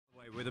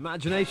With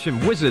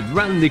imagination wizard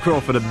Randy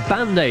Crawford and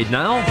Band-Aid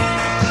now.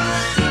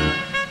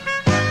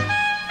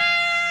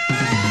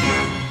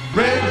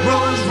 Red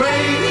Rose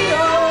Radio.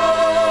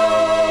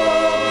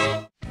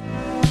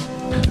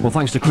 Well,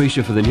 thanks to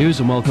Creature for the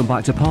news, and welcome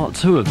back to part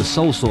 2 of the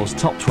Soul Source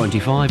Top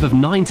 25 of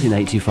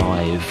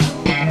 1985.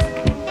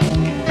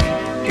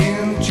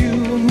 In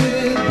June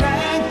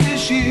midnight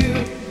this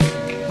year,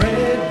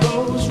 Red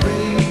Rose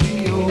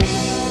Radio.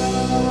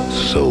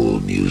 Soul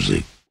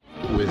music.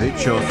 With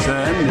It's Your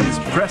Turn, it's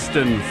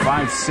Preston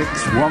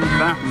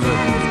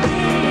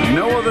 561,000.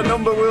 No other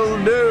number will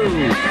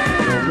do.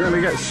 You'll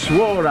really get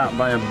swore at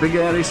by a big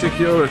hairy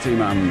security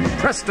man.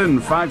 Preston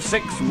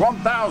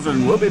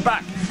 561,000. We'll be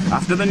back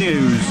after the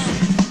news.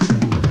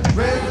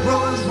 Red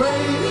Rose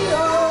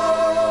Radio.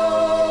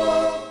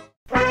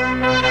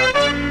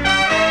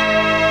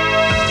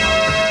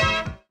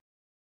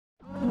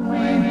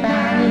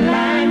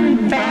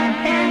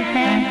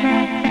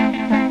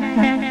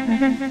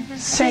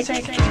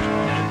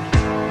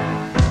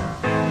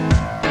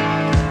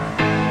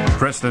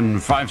 Preston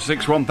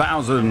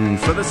 561,000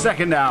 for the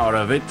second hour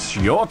of It's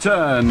Your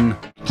Turn.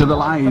 To the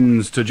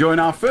lines to join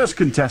our first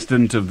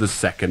contestant of the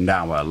second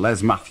hour,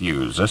 Les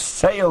Matthews, a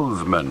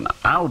salesman.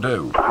 How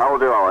do? How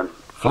do, Allan?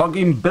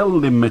 Flogging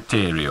building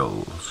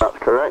materials. That's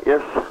correct,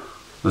 yes.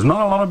 There's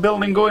not a lot of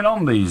building going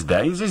on these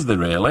days, is there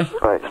really?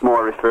 It's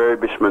more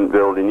refurbishment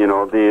building, you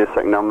know, the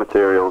second-hand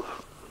materials.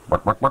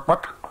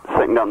 What?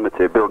 Second-hand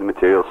building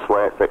materials,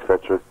 slates,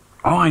 etc.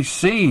 Oh, I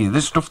see.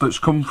 This stuff that's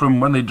come from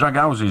when they drag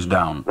houses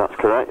down. That's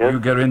correct, yes. You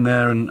get in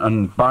there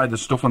and buy the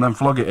stuff and then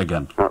flog it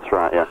again. That's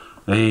right, yeah.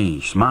 Hey,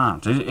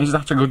 smart. Is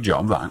that a good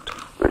job, that?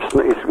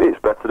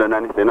 It's better than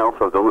anything else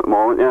I've done at the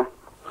moment, yeah.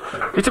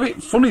 It's a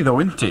bit funny, though,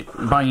 isn't it?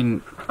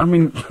 Buying... I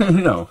mean,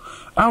 you know,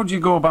 how do you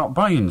go about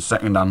buying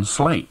second-hand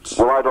slates?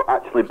 Well, I don't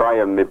actually buy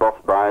them. My boss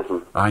buys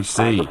them. I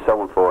see. I sell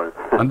them for him.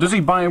 And does he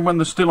buy them when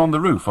they're still on the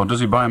roof, or does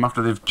he buy them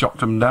after they've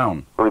chopped them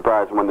down? Well, he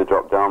buys them when they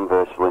drop down,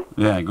 virtually.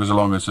 Yeah, he goes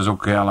along and says,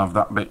 OK, I'll have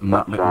that bit and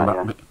that bit and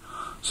that bit.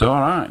 So,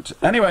 all right.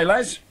 Anyway,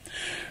 Les,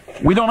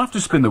 we don't have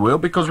to spin the wheel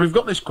because we've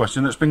got this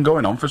question that's been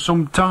going on for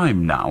some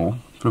time now,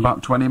 for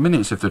about 20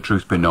 minutes, if the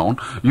truth be known.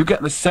 You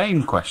get the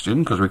same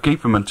question, because we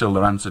keep them until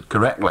they're answered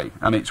correctly.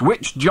 And it's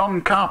which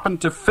John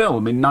Carpenter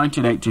film in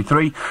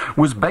 1983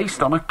 was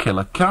based on a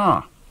killer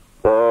car?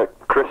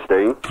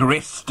 Christine.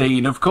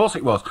 Christine, of course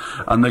it was.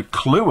 And the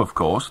clue, of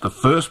course, the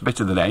first bit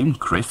of the name,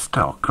 Christ,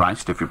 or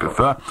Christ if you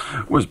prefer,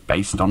 was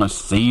based on a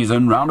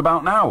season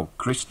roundabout now.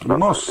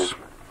 Christmas.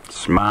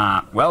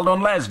 Smart. Well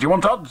done, Les. Do you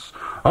want odds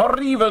or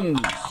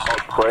evens?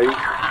 Odds, please.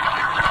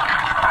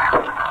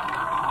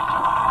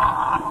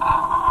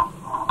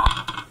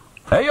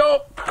 Hey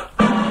up!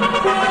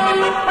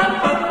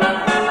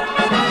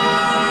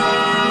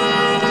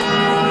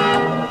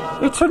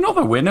 It's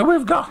another winner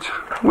we've got.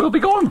 We'll be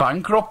going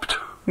bankrupt.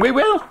 We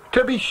will,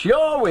 to be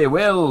sure we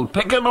will.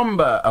 Pick a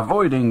number,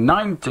 avoiding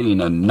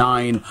 19 and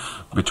 9,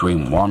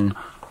 between 1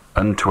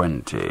 and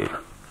 20.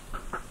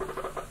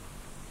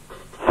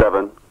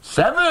 7.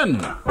 7!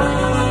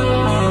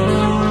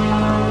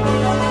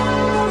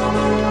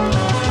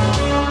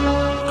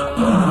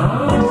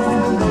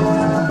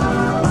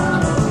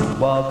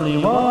 Wobbly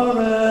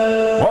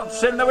Warren!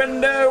 What's in the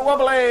window,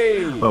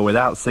 Wobbly? Well,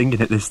 without singing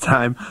it this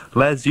time,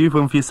 Les, you've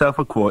won for yourself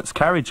a quartz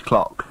carriage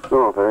clock.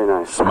 Oh, very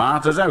nice.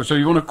 Smart as hell. So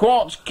you won a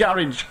quartz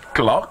carriage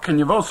clock, and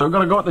you've also got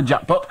to go at the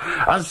jackpot,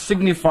 as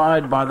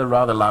signified by the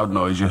rather loud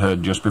noise you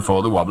heard just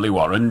before the Wobbly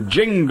Warren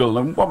jingle.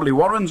 And Wobbly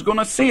Warren's going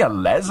to see a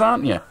Les,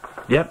 aren't you?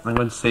 Yep, I'm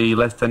going to see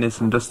Les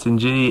Dennis and Dustin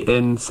G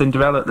in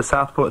Cinderella at the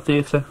Southport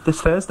Theatre this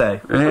Thursday.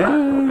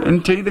 Yeah,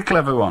 isn't he the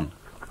clever one?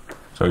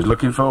 So he's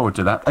looking forward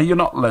to that. You're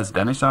not Les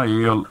Dennis, are you?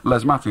 You're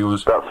Les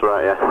Matthews. That's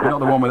right, yeah. You're not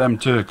the one with them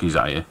turkeys,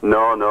 are you?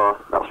 No,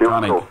 that's your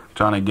uncle.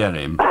 Trying to get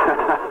him.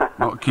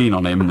 Not keen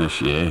on him this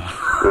year.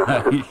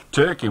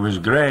 Turkey was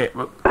great,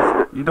 but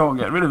you don't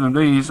get rid of them,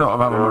 do you? You sort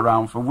of have them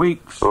around for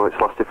weeks. Oh, it's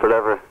lasted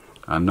forever.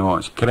 I know,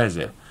 it's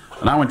crazy.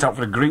 And I went out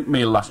for a Greek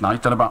meal last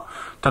night, had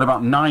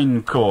about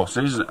 9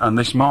 courses, and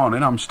this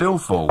morning I'm still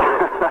full.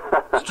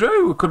 It's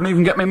true, couldn't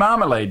even get my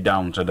marmalade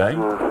down today.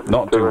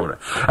 Not to worry.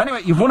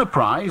 Anyway, you've won a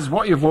prize.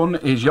 What you've won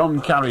is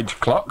yon carriage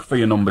clock for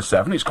your number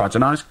 7. It's quite a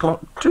nice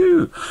clock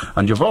too.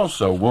 And you've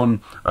also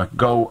won a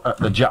go at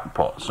the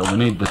jackpot. So we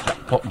need the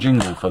jackpot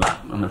jingle for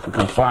that. And if we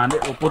can find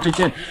it, we'll put it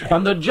in.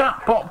 And the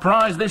jackpot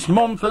prize this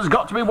month has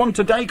got to be won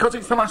today because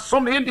it's the last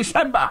Sunday in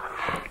December.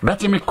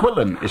 Betty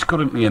McQuillan is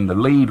currently in the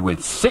lead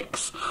with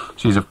 6.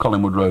 She's of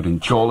Collingwood Road in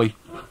Chorley.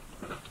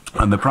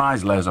 And the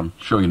prize, Les, I'm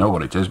sure you know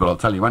what it is, but I'll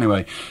tell you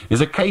anyway,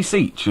 is a case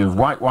each of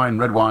white wine,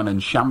 red wine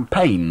and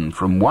champagne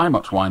from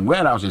Wymott's Wine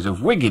Warehouses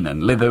of Wigan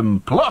and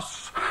Lytham,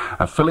 plus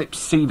a Philips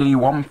CD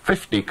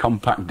 150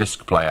 compact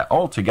disc player.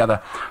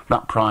 Altogether,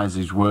 that prize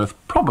is worth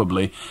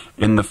probably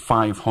in the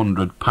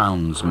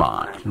 £500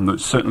 mark. And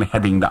it's certainly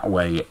heading that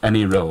way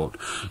any road.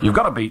 You've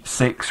got to beat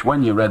 6.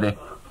 When you're ready,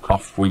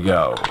 off we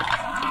go.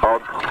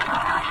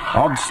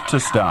 Odds to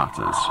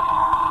starters.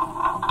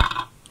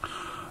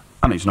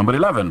 And it's number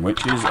 11,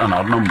 which is an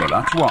odd number.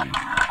 That's 1.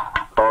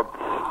 Odds.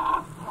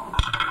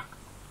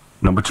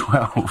 Number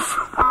 12.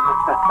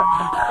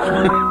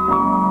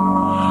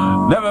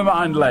 Never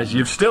mind, Les,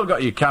 you've still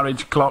got your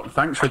carriage clock.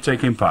 Thanks for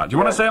taking part. Do you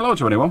want to say hello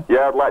to anyone?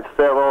 Yeah, I'd like to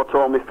say hello to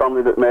all my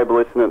family that may be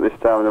listening at this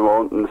time of the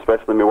moment, and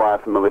especially my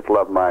wife and my little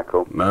lad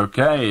Michael.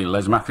 OK,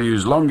 Les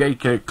Matthews,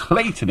 Longacre,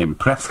 Clayton in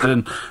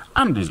Preston,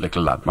 and his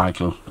little lad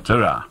Michael.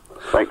 Ta-ra.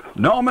 Thanks.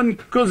 Norman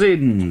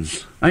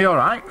Cousins. Are you all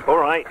right? All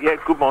right, yeah,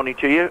 good morning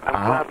to you.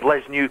 I'm glad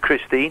Les knew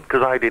Christine,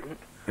 because I didn't.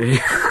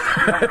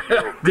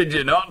 Did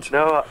you not?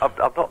 No, I've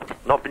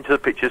not been to the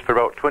pictures for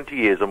about 20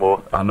 years or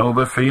more. I know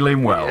the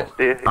feeling well.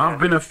 Yeah. I've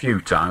been a few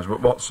times, but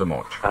what so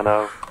much? I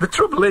know. The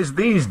trouble is,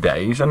 these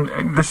days,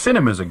 and the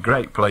cinemas are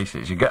great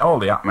places, you get all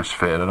the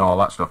atmosphere and all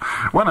that stuff.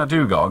 When I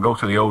do go, I go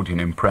to the Odeon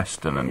in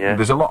Preston, and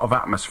there's a lot of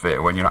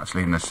atmosphere when you're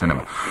actually in the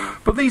cinema.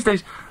 But these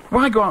days,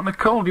 why go out in the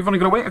cold? You've only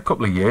got to wait a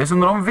couple of years,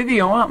 and they're on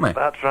video, aren't they?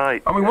 That's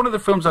right. I mean, one of the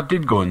films I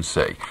did go and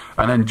see,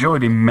 and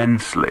enjoyed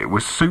immensely,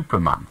 was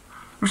Superman.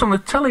 It was on the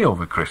telly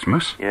over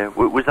Christmas. Yeah,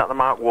 was that the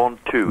Mark 1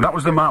 too? That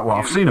was the Mark 1.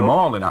 I've seen them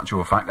all, in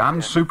actual fact,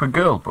 and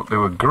Supergirl, but they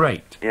were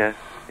great. Yeah.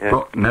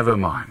 But never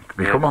mind.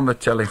 They come on the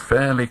telly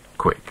fairly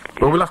quick.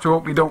 But we'll have to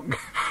hope you don't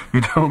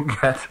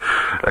get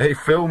a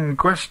film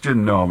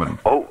question, Norman.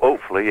 Oh,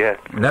 hopefully, yeah.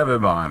 Never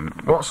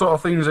mind. What sort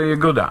of things are you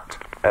good at?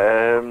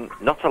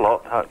 Not a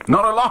lot.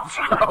 Not a lot?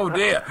 Oh,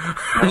 dear.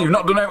 You've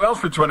not done anything else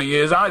for 20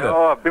 years either.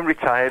 Oh, I've been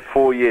retired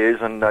 4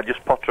 years and I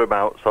just potter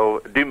about,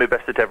 so do my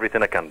best at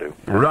everything I can do.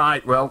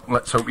 Right, well,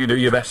 let's hope you do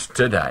your best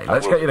today.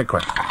 Let's get you the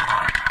question.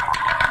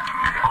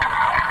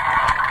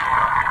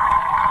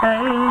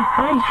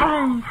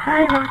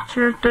 Hey, what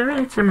you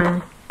doing to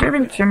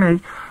me?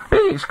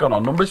 It's gone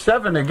on number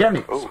 7 again.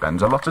 It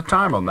spends a lot of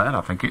time on there.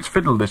 I think it's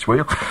fiddled this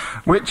wheel,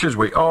 which, as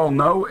we all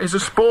know, is a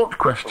sport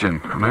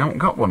question. And I haven't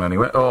got one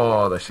anyway.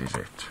 Oh, this is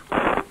it.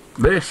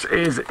 This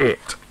is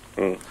it.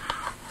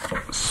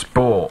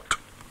 Sport.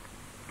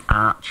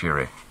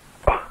 Archery.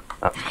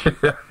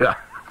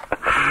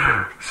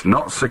 It's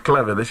not so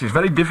clever. This is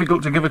very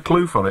difficult to give a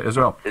clue for it as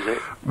well. Is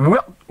it?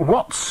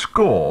 What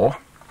score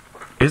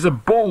is a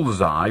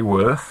bullseye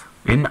worth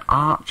in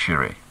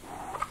archery?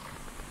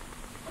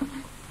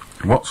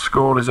 What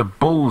score is a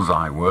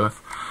bullseye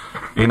worth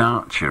in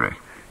archery?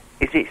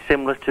 Is it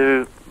similar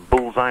to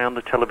Bullseye on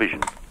the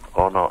television,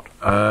 or not?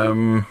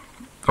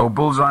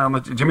 Bullseye on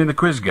the... Do you mean the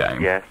quiz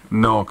game? Yes.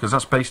 No, because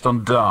that's based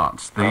on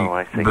darts.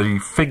 I see. The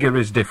figure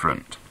is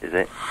different. Is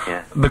it?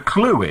 Yeah. The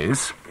clue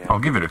is... I'll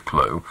give it a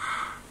clue.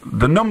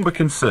 The number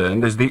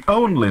concerned is the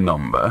only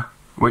number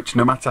which,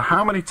 no matter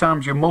how many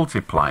times you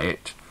multiply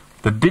it,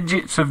 the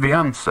digits of the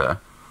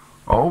answer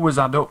always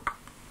add up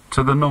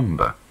to the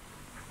number.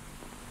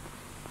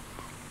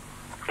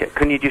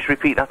 Can you just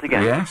repeat that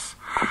again? Yes.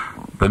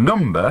 The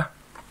number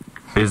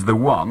is the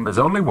one, there's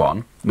only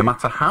one, no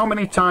matter how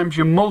many times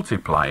you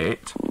multiply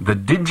it, the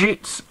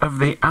digits of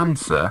the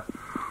answer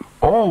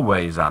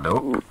always add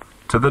up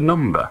to the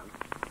number.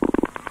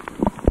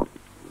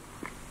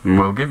 And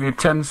we'll give you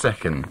 10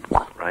 seconds.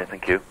 Right,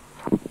 thank you.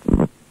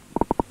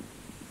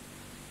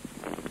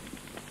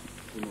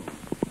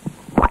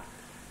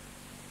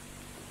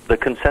 The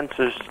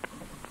consensus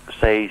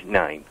says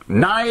 9.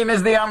 9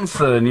 is the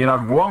answer, and you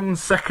have 1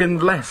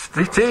 second left.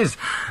 It is.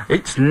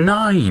 It's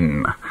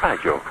 9. Hi,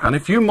 Joe. And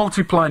if you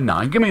multiply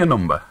 9, give me a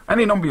number.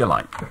 Any number you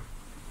like.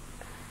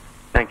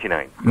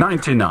 99.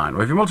 99.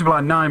 Well, if you multiply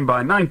 9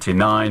 by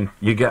 99,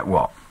 you get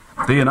what?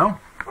 Do you know?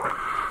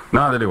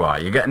 Neither do I.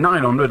 You get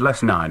 900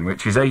 less 9,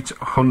 which is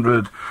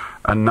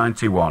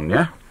 891,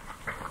 yeah?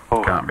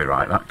 Oh. Can't be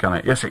right, that, can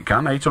it? Yes, it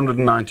can.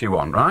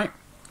 891, right?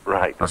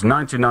 Right. That's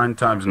 99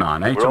 times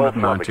 9, We're all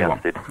 891.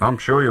 flabbergasted. I'm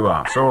sure you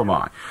are, so am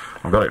I.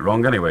 I've got it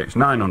wrong anyway, it's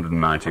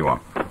 991.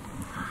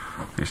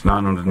 It's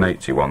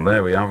 981,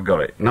 there we have got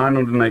it.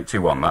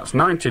 981, that's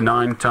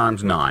 99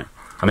 times 9.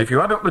 And if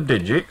you add up the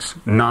digits,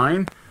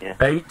 9,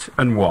 8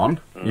 and 1,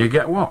 you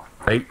get what?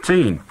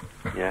 18.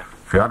 Yeah.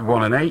 If you add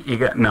 1 and 8, you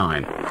get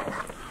 9.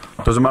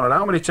 Doesn't matter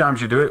how many times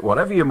you do it,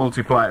 whatever you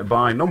multiply it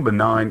by, number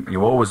 9,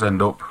 you always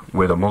end up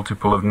with a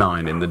multiple of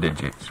 9 in the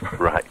digits.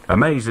 Right.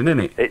 Amazing,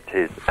 isn't it? It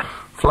is.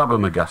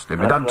 Flabbergasted.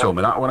 My dad told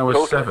me that when I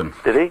was 7.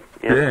 Did he?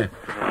 Yeah.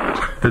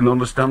 Didn't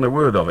understand a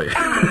word of it.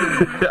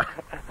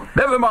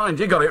 Never mind,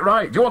 you got it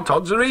right. Do you want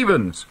odds or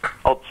evens?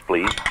 Odds,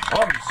 please.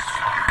 Odds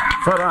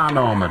for our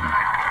Norman.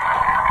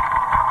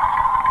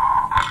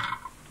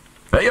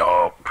 Hey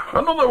up!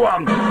 Another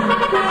one!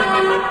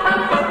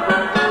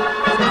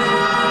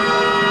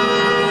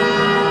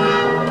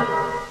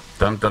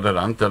 Dun, dun, dun,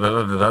 dun, dun,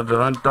 dun, dun,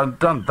 dun, dun,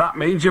 dun. That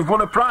means you've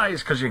won a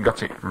prize because you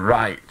got it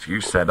right. You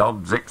said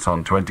odds, it's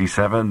on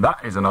 27.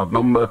 That is an odd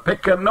number.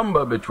 Pick a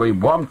number between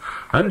 1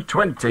 and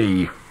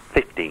 20.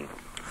 15.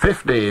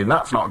 15,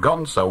 that's not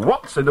gone, so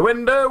what's in the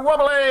window,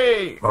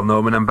 Wobbly? Well,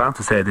 Norman, I'm bound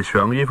to say this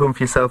wrong. You've won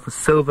for yourself a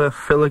silver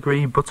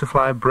filigree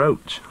butterfly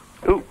brooch.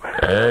 Ooh.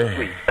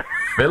 Hey,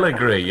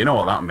 filigree, you know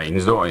what that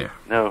means, don't you?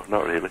 No,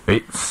 not really.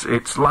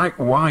 It's like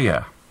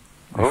wire,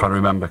 if I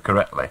remember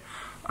correctly.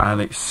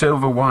 And it's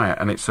silver wire,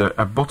 and it's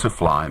a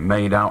butterfly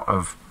made out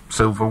of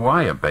silver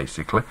wire,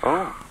 basically.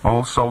 Oh.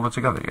 All soldered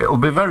together. It'll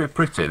be very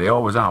pretty. They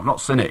always are. I've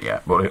not seen it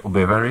yet, but it'll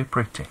be very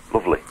pretty.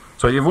 Lovely.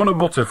 So you've won a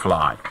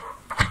butterfly.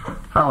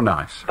 How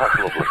nice. That's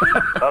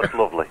lovely. That's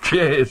lovely.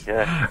 Cheers.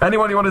 Yeah.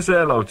 Anyone you want to say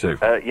hello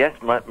to? Yes,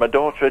 my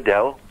daughter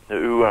Adele,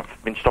 who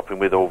I've been stopping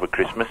with over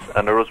Christmas,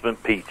 and her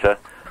husband Peter,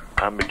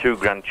 and my 2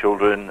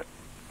 grandchildren,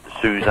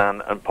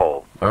 Suzanne and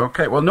Paul.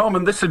 Okay, well,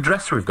 Norman, this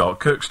address we've got,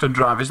 Kirkstone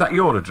Drive, is that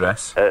your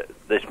address?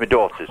 It's my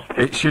daughter's.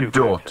 It's your 52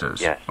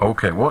 daughter's? Yes.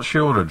 Okay, what's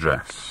your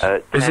address?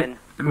 Is 10... it...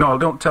 No,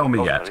 don't tell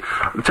me yet.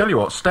 Sorry. I'll tell you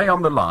what, stay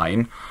on the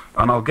line,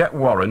 and I'll get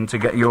Warren to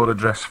get your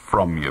address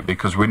from you,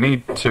 because we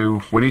need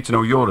to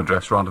know your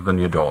address rather than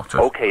your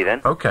daughter's. Okay,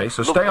 then. Okay,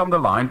 so stay on the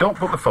line, don't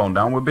put the phone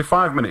down, we'll be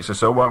 5 minutes or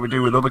so while we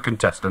do with other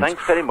contestants.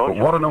 Thanks very much. But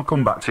Warren will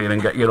come back to you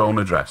and get your own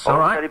address, All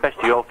alright? very best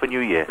to you all for New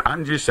Year.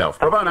 And yourself.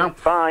 Bye-bye now.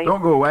 Bye.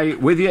 Don't go away.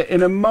 With you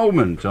in a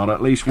moment, or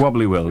at least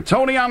Wobbly will.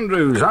 Tony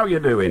Andrews, how you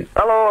doing?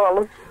 Hello,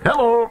 Alan.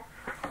 Hello.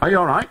 Are you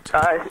alright?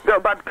 I've got a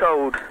bad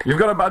cold. You've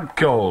got a bad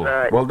cold.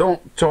 Right. Well,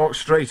 don't talk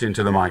straight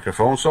into the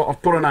microphone, sort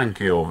of put an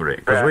hanky over it,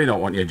 because we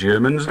don't want you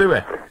Germans, do we?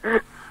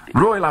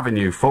 Royal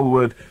Avenue,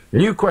 Fulwood,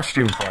 new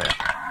question for you.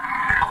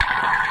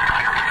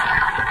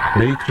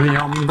 Meet me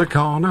on the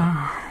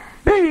corner.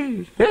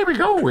 Hey, here we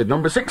go with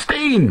number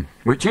 16,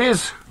 which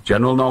is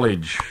general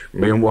knowledge.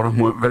 Me and Warren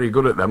weren't very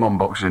good at them on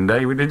Boxing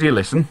Day. Did you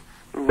listen?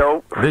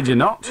 No. Did you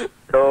not?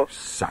 No.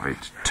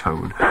 Savage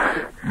toad.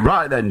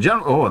 Right then,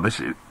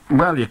 this is...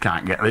 Well, you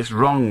can't get this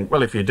wrong.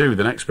 Well, if you do,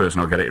 the next person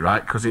will get it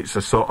right, because it's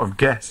a sort of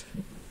guess.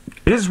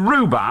 Is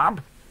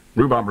rhubarb...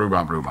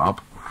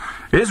 Rhubarb.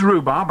 Is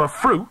rhubarb a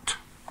fruit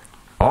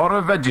or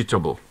a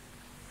vegetable?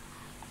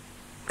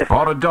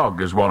 Or a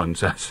dog, as Warren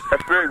says. A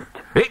fruit.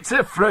 It's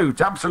a fruit,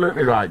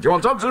 absolutely right. Do you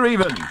want odds or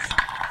evens?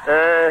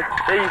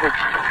 Even.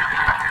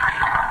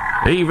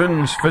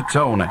 Evens for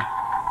Tony.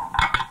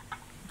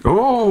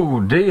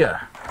 Oh,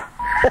 dear.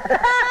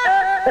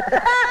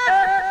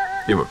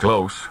 You were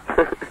close.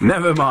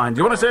 Never mind. Do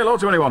you want to say hello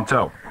to anyone,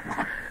 Toe?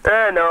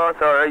 No,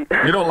 it's alright.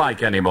 You don't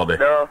like anybody?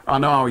 No. I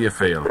know how you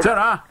feel.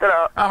 Ta-ra!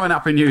 Ta-ra. Have an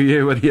happy new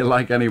year whether you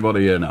like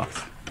anybody or not.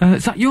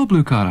 Is that your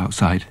blue car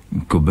outside?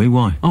 Could be,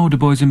 why? Oh, the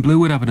boys in blue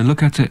were having a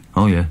look at it.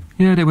 Oh, yeah?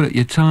 Yeah, they were at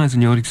your tyres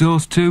and your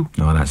exhaust too.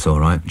 Oh, that's all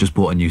right. Just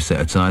bought a new set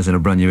of tyres and a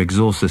brand new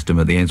exhaust system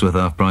at the Ainsworth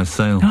half-price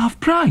sale. Half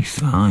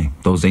price? Aye.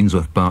 Those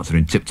Ainsworth parts are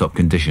in tip-top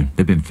condition.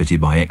 They've been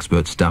fitted by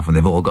expert staff and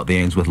they've all got the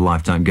Ainsworth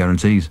lifetime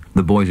guarantees.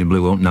 The boys in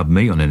blue won't nab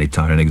me on any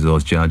tyre and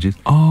exhaust charges.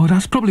 Oh,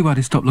 that's probably why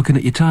they stopped looking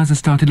at your tyres and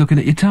started looking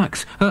at your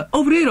tax.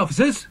 Over here,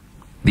 officers.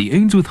 The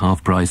Ainsworth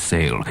half-price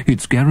sale.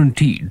 It's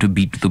guaranteed to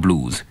beat the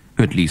blues.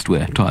 At least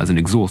where tyres and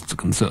exhausts are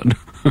concerned.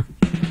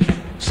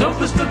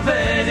 Sofas for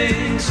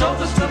bedding,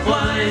 sofas for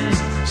blinds,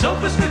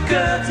 sofas for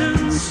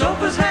curtains,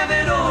 sofas have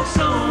it all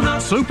sewn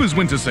up. Sopa's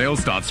winter sale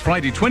starts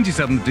Friday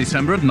 27th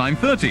December at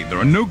 9:30. There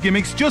are no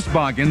gimmicks, just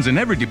bargains in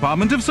every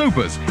department of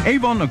Sopa's.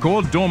 Avon,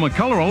 Accord, Dormer,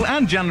 Coverall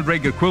and Janet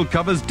Rager quilt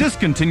covers,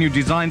 discontinued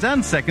designs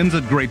and seconds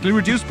at greatly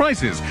reduced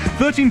prices.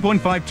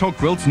 13.5 top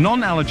quilts,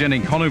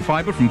 non-allergenic hollow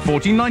fibre from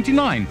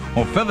 $14.99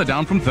 or feather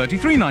down from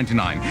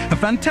 $33.99. A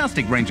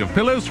fantastic range of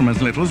pillows from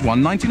as little as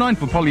 $1.99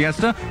 for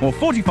polyester or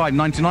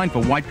 $45.99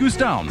 for white goose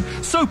down.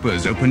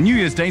 Sopa's open New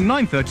Year's Day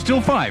 9:30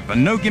 till 5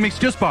 and no gimmicks,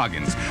 just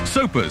bargains.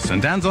 Sopa's,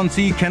 St Anne's on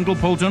Sea, Kendal,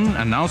 Poulton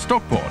and now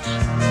Stockport.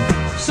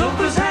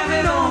 Sofas have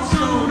it all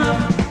sewn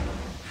up.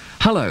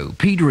 Hello,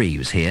 Pete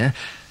Reeves here.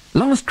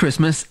 Last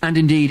Christmas, and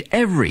indeed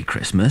every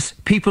Christmas,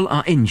 people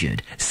are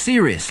injured,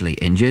 seriously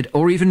injured,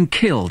 or even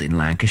killed in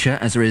Lancashire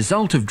as a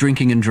result of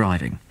drinking and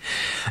driving.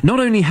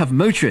 Not only have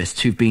motorists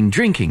who've been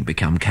drinking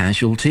become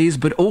casualties,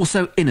 but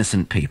also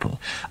innocent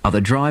people. Other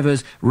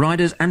drivers,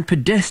 riders and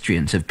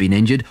pedestrians have been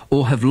injured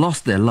or have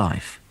lost their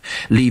life,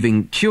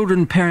 leaving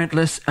children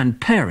parentless and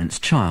parents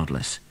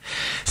childless.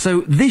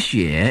 So this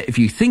year, if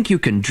you think you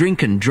can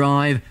drink and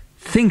drive,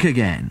 think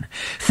again.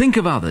 Think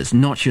of others,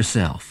 not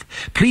yourself.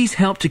 Please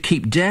help to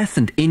keep death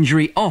and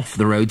injury off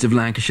the roads of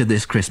Lancashire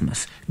this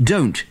Christmas.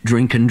 Don't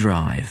drink and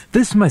drive.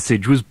 This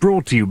message was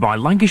brought to you by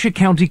Lancashire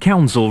County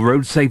Council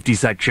Road Safety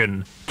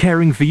Section,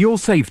 caring for your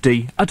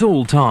safety at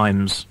all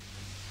times.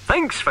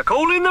 Thanks for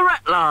calling the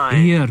rat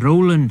line. Here,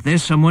 Roland,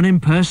 there's someone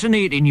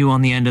impersonating you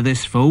on the end of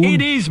this phone.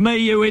 It is me,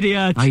 you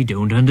idiot. I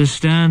don't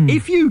understand.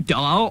 If you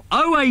dial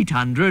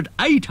 0800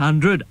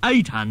 800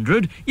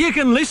 800, you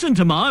can listen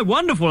to my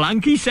wonderful,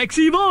 hunky,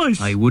 sexy voice.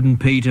 I wouldn't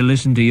pay to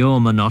listen to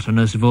your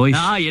monotonous voice.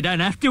 Ah, you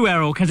don't have to,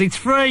 Errol, because it's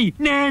free.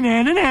 Na.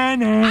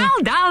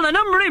 I'll dial the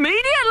number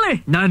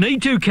immediately. No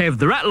need to, Kev.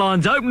 The rat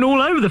line's open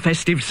all over the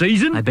festive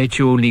season. I bet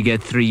you only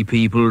get 3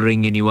 people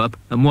ringing you up,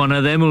 and one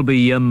of them will be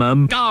your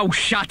mum. Oh,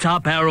 shut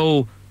up, Errol.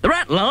 The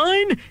Rat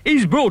Line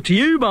is brought to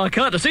you by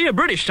courtesy of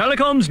British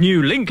Telecom's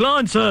new Link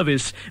Line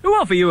service, who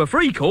offer you a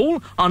free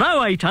call on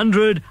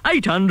 0800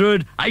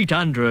 800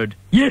 800.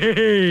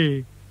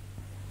 Yay!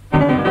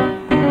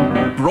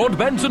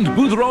 Broadbent and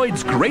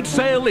Boothroyd's great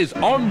sale is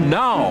on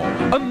now.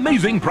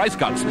 Amazing price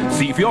cuts.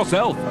 See for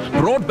yourself.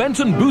 Broadbent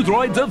and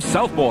Boothroyd's of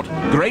Southport.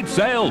 Great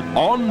sale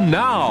on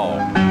now.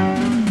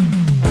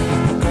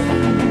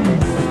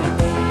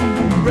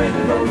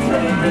 Red Rose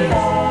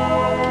Radio.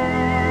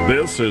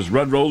 This is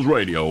Red Rose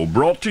Radio,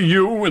 brought to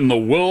you in the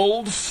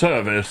world's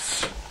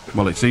service.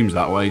 Well, it seems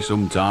that way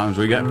sometimes.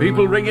 We get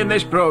people ringing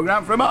this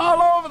programme from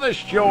all over the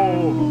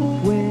show.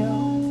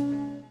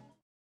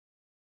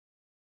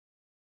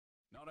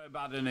 Not a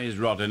bad un is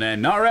rotten, eh?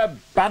 Not a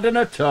bad un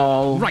at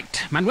all.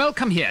 Right, Manuel,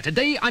 come here.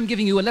 Today I'm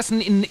giving you a lesson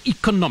in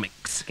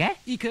economics. Okay?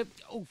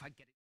 Oh, forget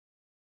it.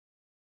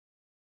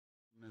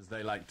 As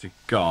they like to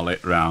call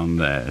it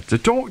round there, to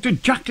talk to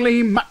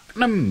Jacqueline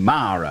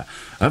McNamara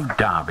of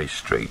Derby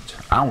Street.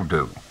 How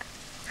do?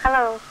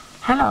 Hello.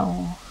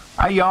 Hello.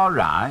 Are you all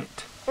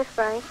right? Yes,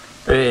 right.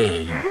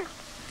 Hey,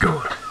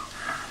 good.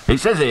 It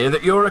says here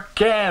that you're a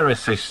care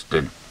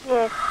assistant.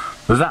 Yes.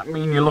 Does that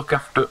mean you look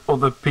after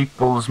other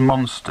people's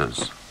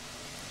monsters?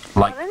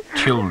 Like Pardon?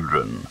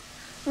 children?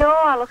 No,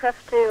 I look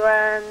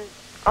after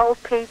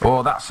old people.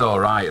 Oh, that's all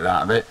right,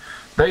 that.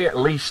 They at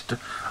least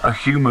are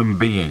human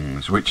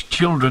beings, which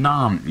children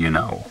aren't, you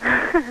know.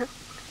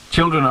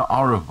 Children are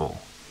horrible.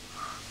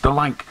 They're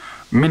like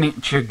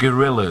miniature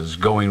gorillas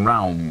going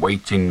round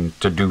waiting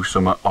to do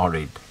something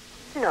horrid.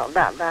 Not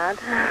that bad.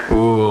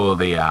 Oh,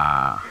 they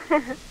are.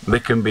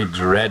 They can be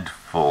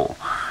dreadful.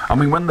 I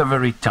mean, when they're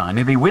very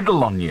tiny, they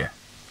whittle on you.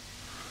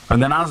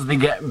 And then as they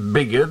get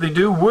bigger, they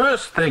do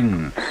worse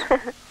things.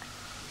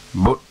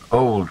 But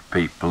old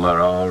people are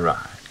all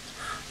right.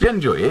 You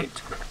enjoy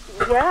it?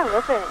 Yeah, I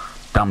love it.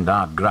 Damned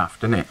hard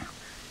graft, innit?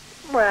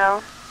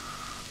 Well,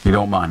 You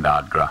don't mind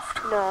hard graft?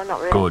 no, not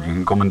really. Good, you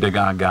can come and dig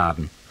our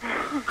garden.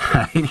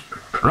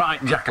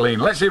 Right, Jacqueline,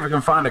 let's see if we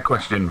can find a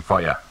question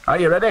for you. Are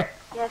you ready?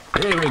 Yes.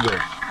 Here we go.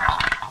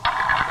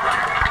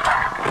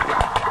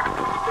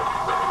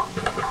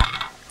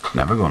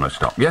 Never going to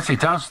stop. Yes,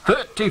 it has.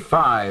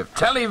 35.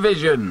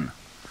 Television.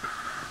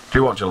 Do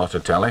you watch a lot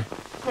of telly?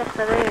 Yes,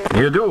 I do.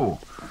 You do?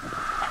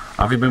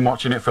 Have you been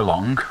watching it for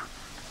long?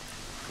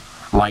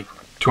 Like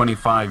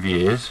 25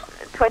 years?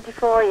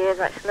 24 years,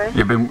 actually.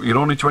 You're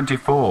only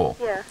 24?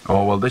 Yeah.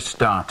 Oh, well, this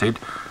started...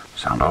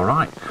 Sound all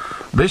right.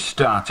 This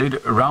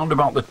started around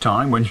about the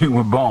time when you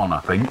were born, I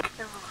think.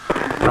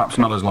 Perhaps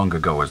not as long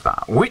ago as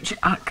that. Which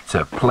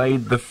actor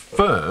played the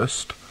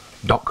first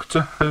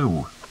Doctor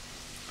Who?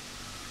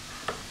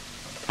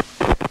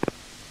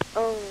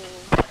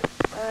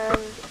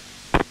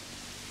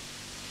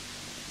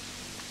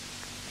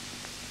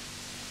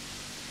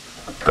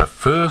 The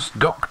first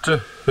Doctor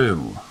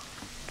Who.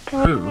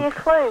 Can you give me a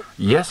clue?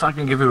 Yes, I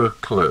can give you a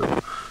clue.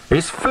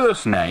 His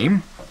first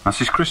name, that's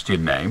his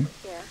Christian name,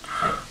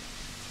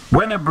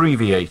 when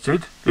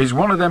abbreviated, is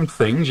one of them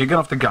things you get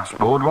off the gas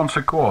board once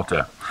a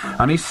quarter.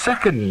 And his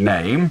second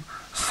name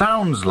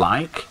sounds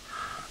like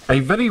a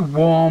very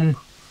warm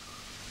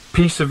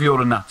piece of your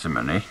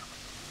anatomy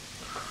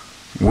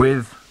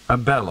with a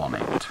bell on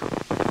it.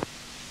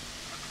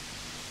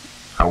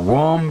 A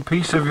warm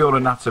piece of your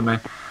anatomy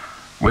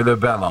with a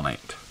bell on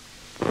it.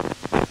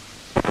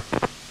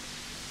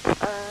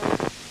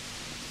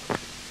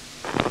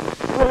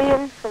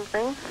 William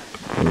something.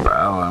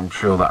 Well, I'm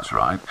sure that's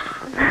right.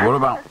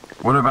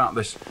 What about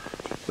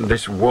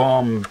this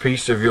warm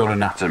piece of your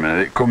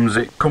anatomy? It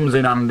comes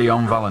in handy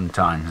on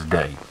Valentine's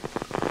Day.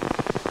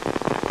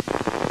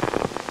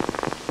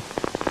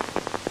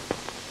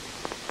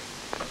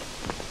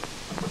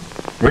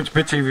 Which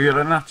bit of your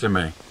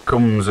anatomy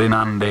comes in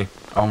handy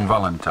on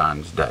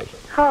Valentine's Day?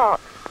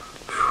 Heart.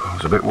 I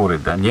was a bit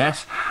worried then.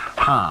 Yes,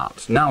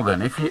 heart. Now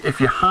then, if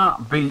your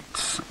heart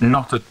beats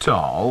not at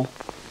all,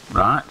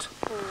 right,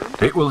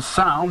 it will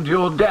sound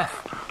your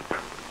death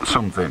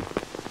something.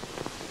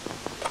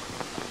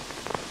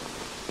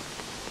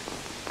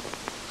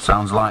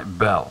 Sounds like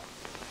bell.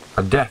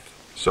 A death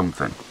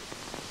something.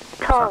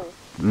 Tongue.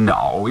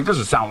 No, it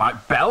doesn't sound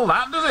like bell,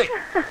 that, does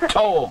it?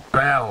 Tall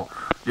bell.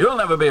 You'll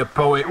never be a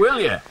poet, will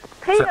you?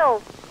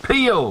 Peel.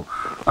 Peel.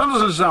 That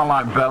doesn't sound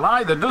like bell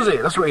either, does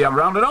it? That's what you have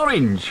round an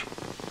orange.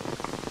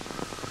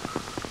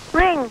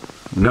 Ring.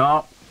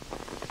 No.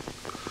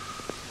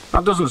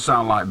 That doesn't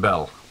sound like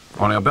bell.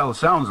 Only a bell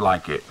sounds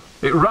like it.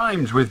 It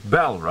rhymes with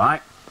bell,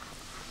 right?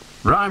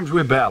 Rhymes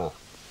with bell.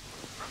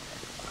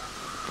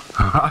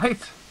 Right?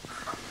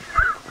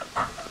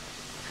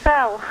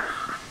 Fell.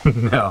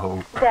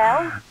 No.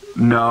 Dell.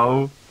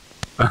 No.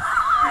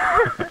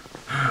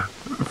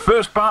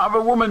 First part of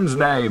a woman's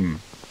name.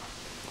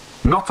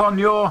 Not on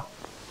your...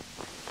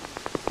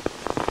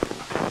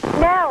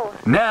 Nell.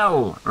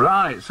 Nell.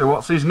 Right, so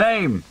what's his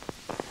name?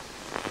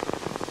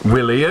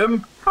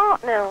 William?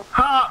 Hartnell.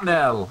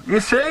 Hartnell. You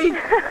see?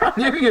 I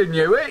knew you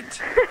knew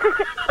it.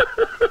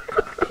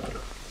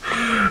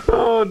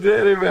 Oh,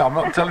 dearie me. I'm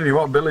not telling you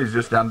what Billy's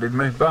just handed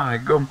me. By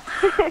gum.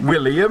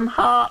 William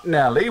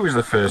Hartnell. He was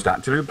the first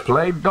actor who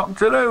played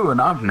Doctor Who,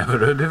 and I've never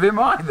heard of him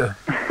either.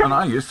 And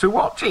I used to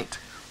watch it.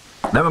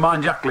 Never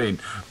mind, Jacqueline.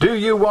 Do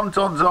you want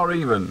odds or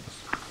evens?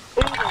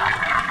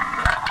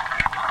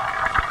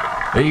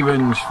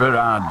 Evens for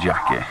our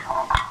Jackie.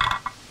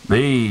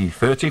 The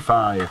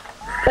 35.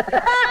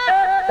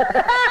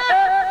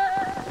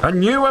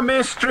 And you a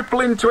mere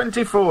stripling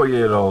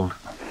 24-year-old.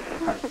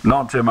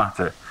 Not to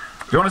matter.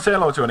 Do you want to say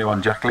hello to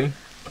anyone, Jacqueline?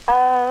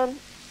 I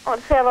want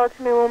to say hello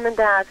to my mum and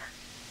dad.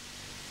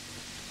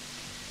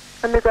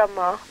 And the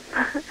grandma,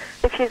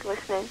 if she's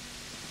listening.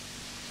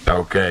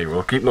 Okay,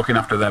 we'll keep looking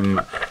after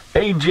them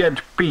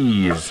aged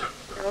peas.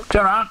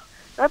 Ta-ra.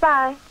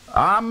 Bye-bye.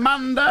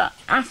 Amanda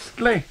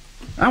Astley,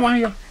 how are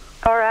you?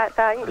 All right,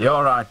 thanks. You're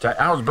all right.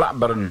 How's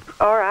Blackburn?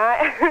 All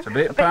right. It's a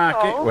bit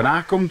parky. cold. When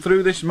I come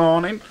through this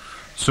morning,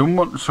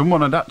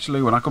 someone had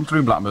actually, when I come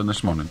through Blackburn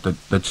this morning,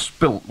 they'd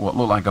spilt what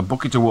looked like a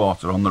bucket of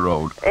water on the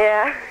road.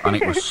 Yeah. And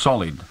it was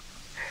solid.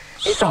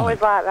 It's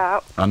always like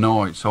that. I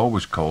know, it's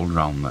always cold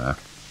round there.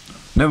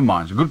 Never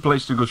mind, it's a good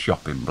place to go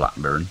shopping,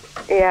 Blackburn.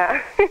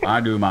 Yeah. I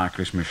do my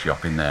Christmas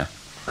shopping there.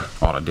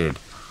 Or I did.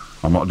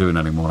 I'm not doing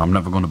any more. I'm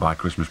never going to buy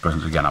Christmas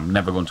presents again. I'm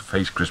never going to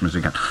face Christmas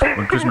again.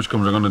 When Christmas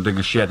comes, I'm going to dig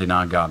a shed in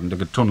our garden,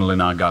 dig a tunnel in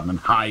our garden and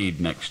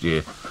hide next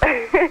year.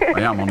 I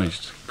am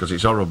honest, because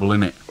it's horrible,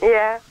 innit?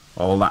 Yeah.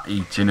 All that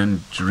eating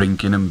and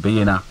drinking and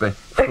being happy.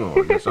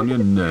 Oh, it's on your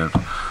nerves.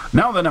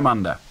 Now then,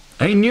 Amanda,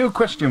 a new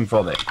question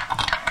for thee.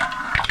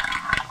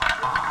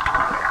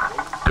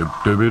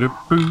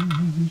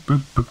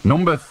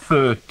 Number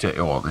 30.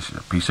 Oh, this is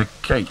a piece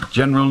of cake.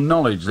 General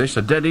knowledge, this,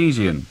 a dead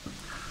easy one.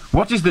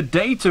 What is the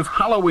date of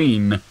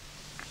Halloween?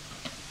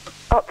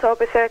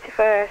 October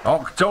 31st.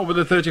 October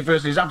the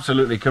 31st is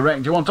absolutely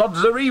correct. Do you want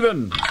odds or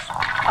evens?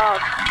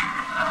 Odds.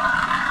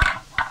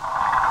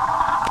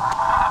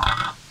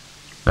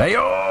 There you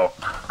go.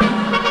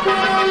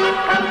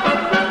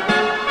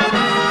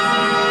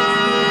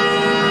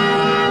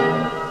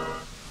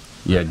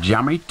 You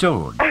jammy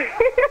toad.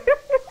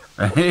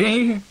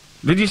 Hey?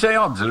 Did you say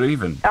odds or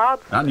even?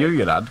 Odds. I knew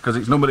you had, because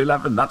it's number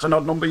 11. That's an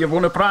odd number, you've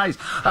won a prize.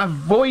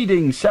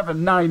 Avoiding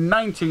 7, 9,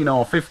 19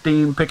 or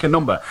 15, pick a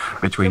number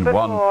between number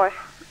 1... 4.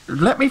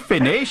 Let me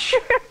finish.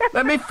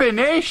 Let me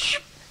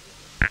finish.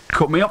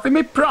 Cut me off in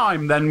my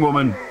prime then,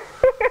 woman.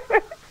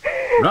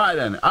 Right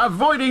then,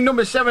 avoiding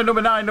number 7,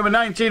 number 9, number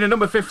 19 and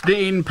number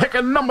 15, pick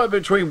a number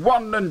between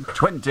 1 and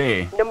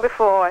 20. Number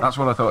 4. That's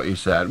what I thought you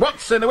said.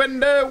 What's in the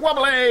window,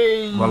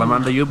 Wobbly? Well,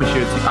 Amanda, you'll be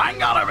shooting.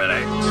 Hang on a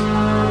minute.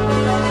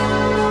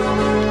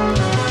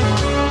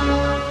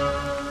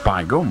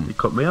 By gum. You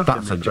cut me off.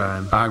 That's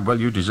well,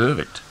 you deserve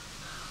it.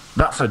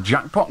 That's a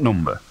jackpot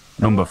number.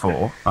 Number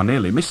 4. I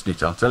nearly missed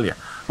it, I'll tell you.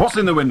 What's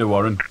in the window,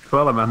 Warren?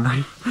 Well,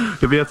 Amanda,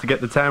 you'll be able to get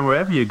the time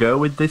wherever you go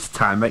with this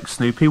Timex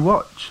Snoopy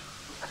watch.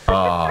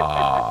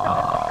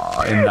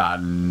 Oh, isn't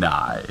that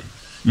nice?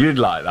 You'd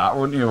like that,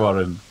 wouldn't you,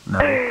 Warren?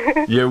 No.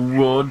 You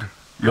would.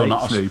 You're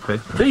not Snoopy.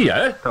 Do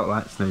you? Don't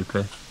like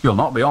Snoopy. You'll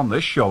not be on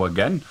this show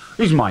again.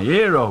 He's my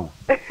hero.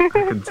 I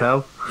can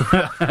tell.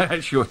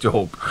 Shut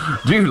up.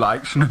 Do you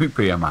like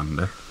Snoopy,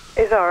 Amanda?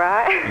 He's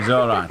alright. He's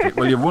alright.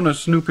 Well, you've won a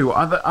Snoopy.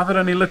 Are there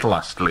any little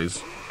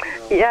Astleys?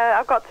 Yeah,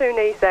 I've got 2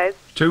 nieces.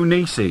 2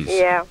 nieces?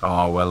 Yeah.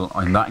 Oh, well,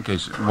 in that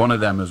case, one of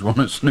them has won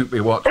a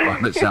Snoopy watch by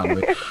the sound of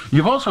it.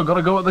 You've also got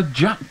to go at the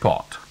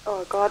jackpot.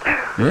 Oh, God.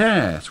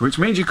 Yes, which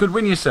means you could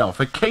win yourself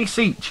a case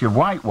each of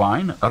white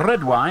wine,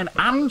 red wine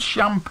and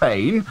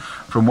champagne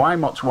from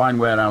Wymott's Wine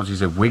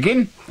Warehouses of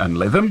Wigan and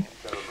Lytham,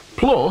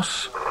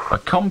 plus a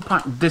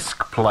compact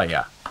disc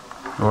player.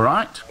 All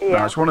right? Yeah.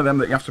 Now, it's one of them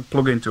that you have to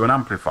plug into an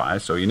amplifier,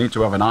 so you need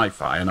to have an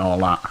hi-fi and all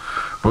that.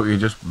 But you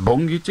just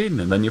bung it in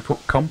and then you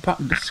put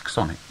compact discs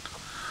on it.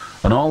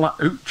 And all that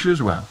hooch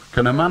as well.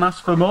 Can a man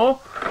ask for more?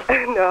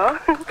 No.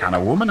 Can a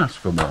woman ask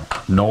for more?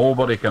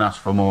 Nobody can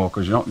ask for more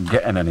because you're not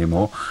getting any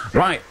more.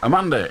 Right,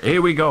 Amanda,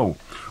 here we go.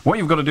 What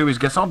you've got to do is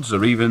guess odds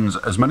or evens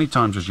as many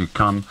times as you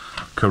can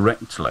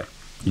correctly.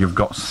 You've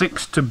got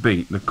 6 to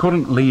beat. The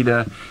current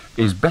leader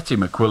is Betty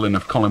McQuillan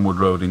of Collingwood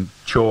Road in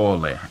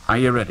Chorley. Are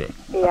you ready?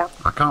 Yeah.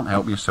 I can't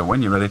help you, so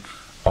when you're ready,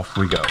 off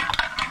we go.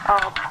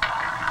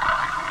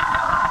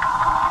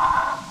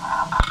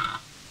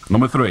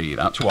 Number 3,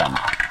 that's 1. Even.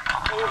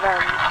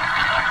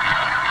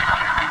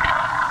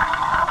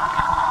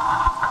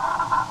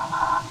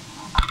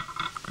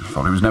 I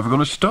thought he was never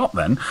going to stop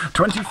then.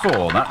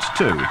 24, that's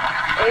 2.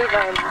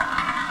 Even.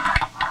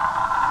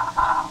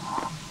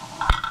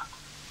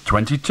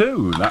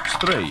 22, that's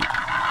 3.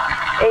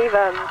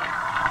 Even.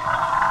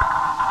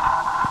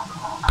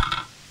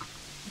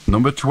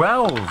 Number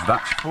 12,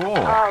 that's 4.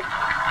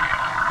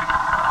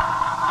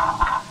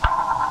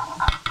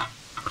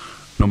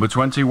 Number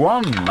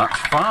 21, that's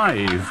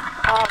 5.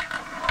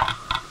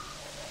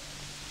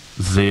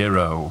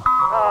 0.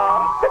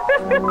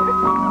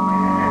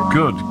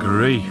 Good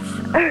grief.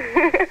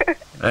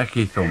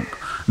 Ecky thump.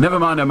 Never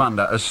mind,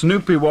 Amanda. A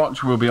Snoopy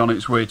watch will be on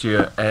its way to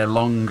you ere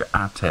long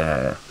at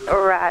air.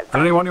 Right. Is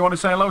there anyone you want to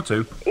say hello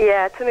to?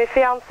 Yeah, to my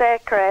fiancé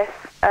Chris,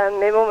 and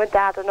my mum and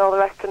dad and all the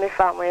rest of my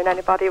family and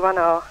anybody I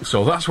know.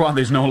 So that's why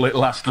there's no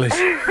little Astleys.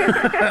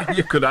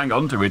 You could hang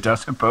on to it, I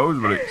suppose,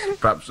 but it's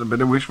perhaps a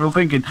bit of wishful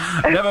thinking.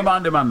 Never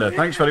mind, Amanda.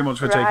 Thanks very much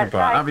for taking part.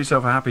 Thanks. Have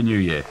yourself a happy new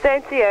year.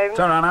 Same to you.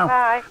 Ta-ra now.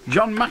 Bye.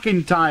 John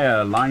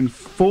McIntyre, line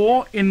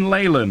 4 in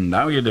Leyland.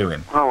 How are you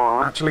doing? Oh, all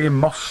right. Actually in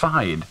Moss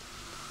Side.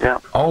 Yeah.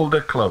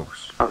 Alder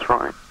Close. That's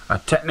right. A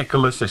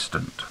technical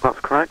assistant. That's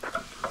correct.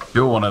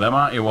 You're one of them,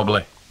 aren't you,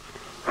 Wobbly?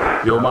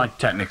 You're my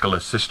technical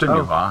assistant,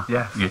 you are.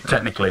 Yes. You're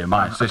technically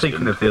my assistant.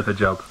 Thinking of the other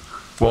job.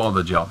 What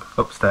other job?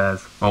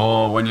 Upstairs.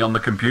 Oh, when you're on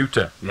the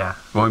computer? Yeah.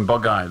 Going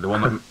bog-eyed, the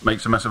one that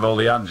makes a mess of all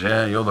the ads,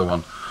 yeah, the other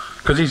one.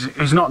 Because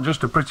he's not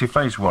just a pretty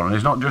face, Warren,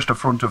 he's not just a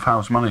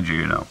front-of-house manager,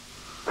 you know.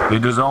 He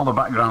does all the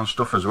background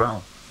stuff as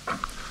well.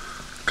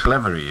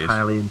 Clever he is.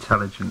 Highly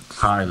intelligent.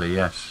 Highly,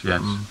 yes,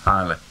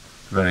 highly.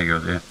 Very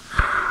good, yeah.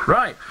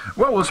 Right,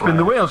 well, we'll spin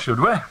the wheel, should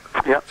we?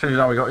 Yep. As soon as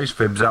now we got his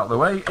fibs out of the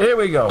way. Here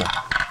we go.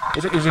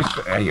 Is it?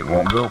 Hey, it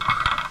won't go.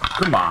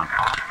 Come on.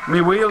 My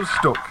wheel's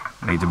stuck.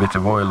 Needs a bit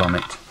of oil on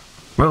it.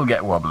 We'll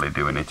get Wobbly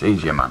doing it.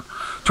 Easier, man.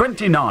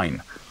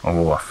 29.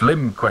 Oh, a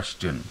flim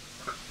question.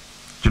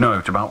 Do you know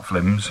it about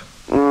flims?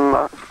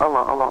 A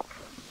lot.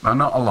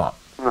 Not a lot?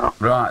 No.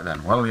 Right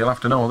then. Well, you'll have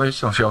to know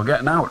this, or she'll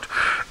get out.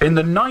 In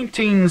the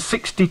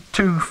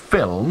 1962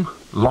 film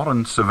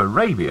Lawrence of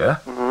Arabia,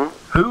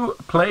 who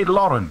played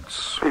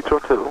Lawrence? Peter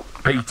O'Toole.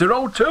 Peter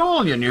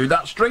O'Toole. You knew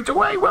that straight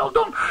away. Well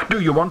done. Do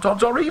you want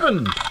odds or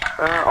even?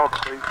 Odds,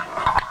 please.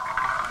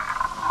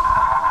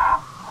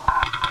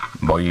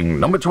 Boing.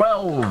 Number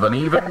 12, an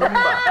even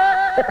number.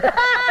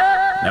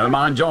 Never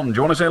mind, John. Do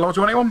you want to say hello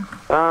to anyone?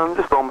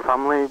 Just all my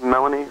family,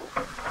 Melanie,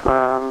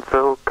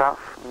 Phil, Kath,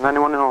 and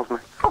anyone who knows me.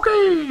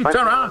 Okay, Thanks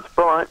ta-ra.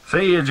 Bye.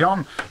 See you,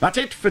 John. That's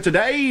it for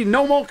today.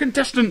 No more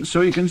contestants,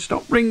 so you can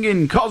stop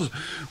ringing, 'cause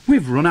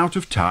we've run out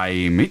of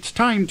time. It's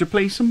time to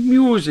play some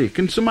music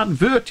and some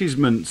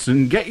advertisements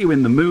and get you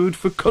in the mood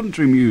for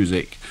country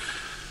music.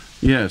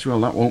 Yes, well,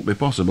 that won't be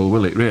possible,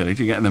 will it, really,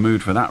 to get in the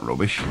mood for that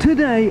rubbish?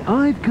 Today,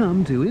 I've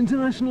come to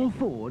International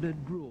Ford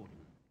at Broad.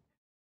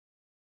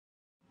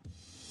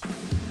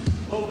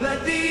 Oh,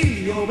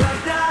 bloody, oh,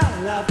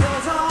 bloody, life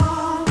goes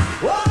on.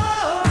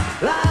 Whoa,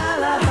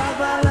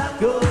 life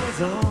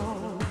goes on.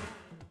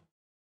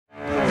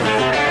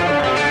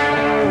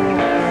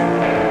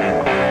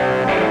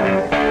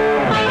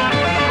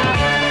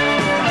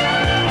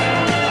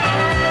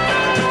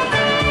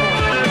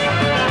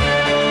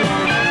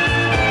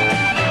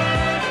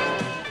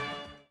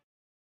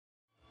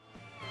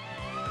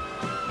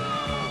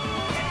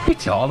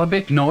 It's all a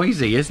bit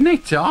noisy, isn't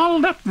it?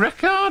 All that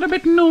record a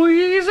bit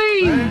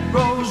noisy.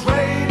 Rose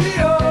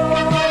Radio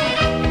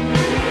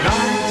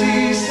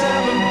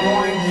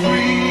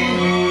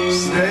 97.3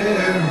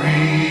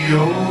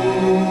 stereo.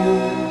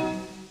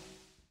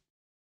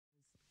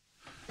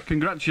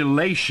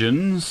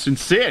 Congratulations,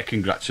 sincere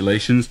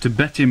congratulations to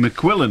Betty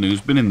McQuillan,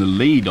 who's been in the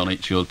lead on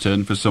It's Your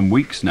Turn for some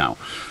weeks now,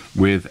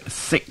 with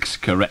 6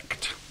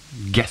 correct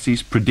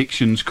guesses,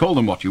 predictions, call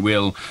them what you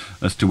will,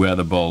 as to where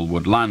the ball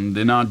would land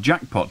in our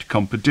jackpot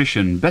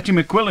competition. Betty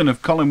McQuillan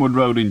of Collingwood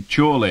Road in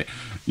Chorley,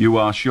 you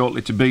are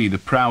shortly to be the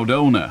proud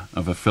owner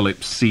of a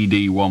Philips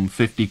CD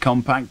 150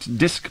 compact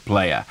disc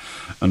player,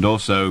 and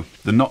also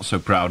the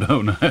not-so-proud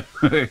owner,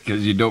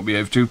 because you don't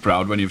behave too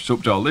proud when you've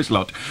supped all this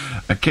lot,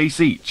 a case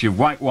each of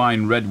white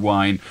wine, red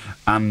wine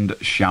and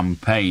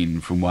champagne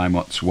from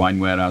Wymott's Wine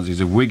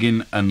Warehouses of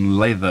Wigan and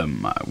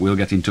Latham. We'll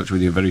get in touch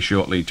with you very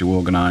shortly to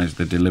organise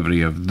the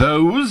delivery of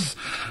those,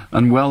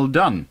 and well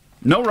done.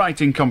 No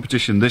writing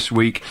competition this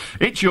week.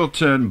 It's Your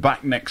Turn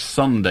back next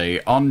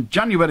Sunday on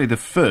January the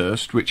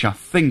 1st, which I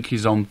think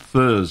is on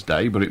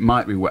Thursday, but it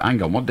might be...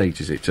 Hang on, what date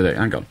is it today?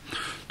 Hang on.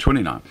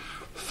 29th.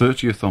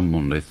 30th on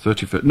Monday,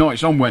 31st... No,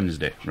 it's on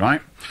Wednesday,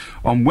 right?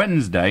 On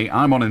Wednesday,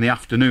 I'm on in the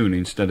afternoon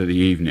instead of the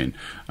evening.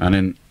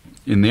 And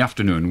in the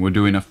afternoon, we're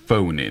doing a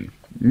phone-in.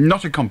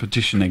 Not a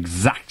competition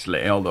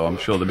exactly, although I'm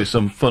sure there'll be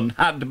some fun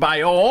had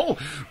by all.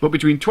 But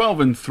between 12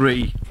 and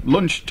 3,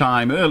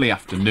 lunchtime, early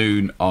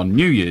afternoon on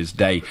New Year's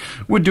Day,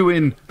 we're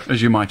doing,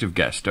 as you might have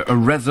guessed, a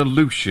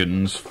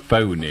resolutions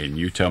phone-in.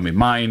 You tell me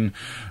mine,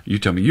 you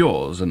tell me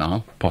yours, and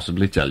I'll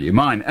possibly tell you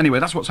mine. Anyway,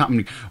 that's what's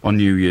happening on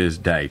New Year's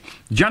Day.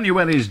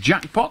 January's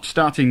jackpot,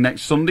 starting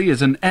next Sunday,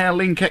 is an Air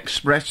Link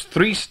Express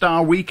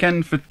 3-star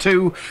weekend for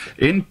 2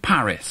 in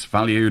Paris,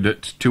 valued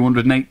at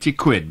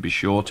 £280. Be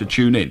sure to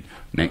tune in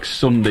next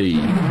Sunday.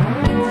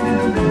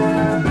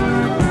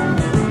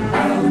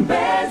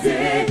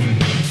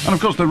 And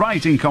of course the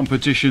writing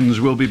competitions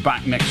will be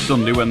back next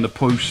Sunday when the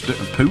post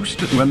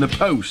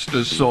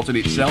has sorted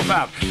itself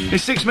out.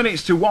 It's 6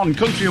 minutes to 1,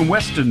 country and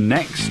western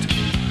next,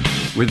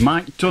 with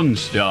Mike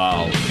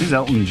Tunstall. Here's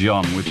Elton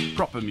John with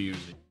proper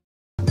music.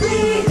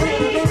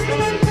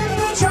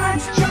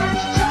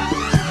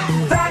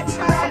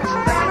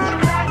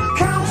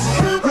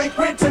 Great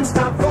Britain's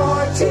top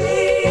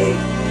 40.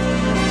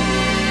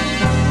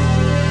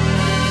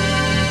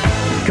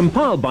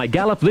 Compiled by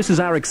Gallup, this is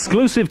our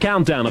exclusive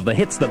countdown of the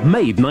hits that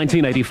made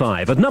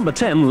 1985. At number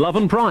 10, Love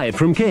and Pride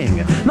from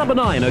King. Number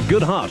 9, A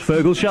Good Heart,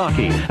 Fergal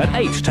Sharkey. At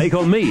 8, Take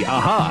On Me,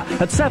 Aha.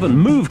 At 7,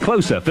 Move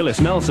Closer, Phyllis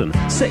Nelson.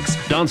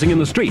 6, Dancing in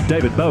the Street,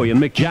 David Bowie and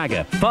Mick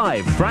Jagger.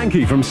 5,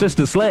 Frankie from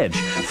Sister Sledge.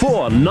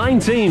 4,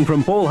 19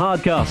 from Paul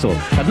Hardcastle.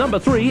 At number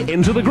 3,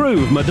 Into the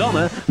Groove,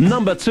 Madonna.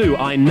 Number 2,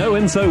 I Know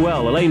Him So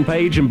Well, Elaine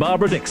Page and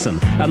Barbara Dixon.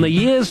 And the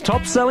year's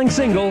top-selling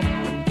single,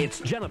 it's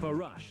Jennifer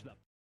Rush.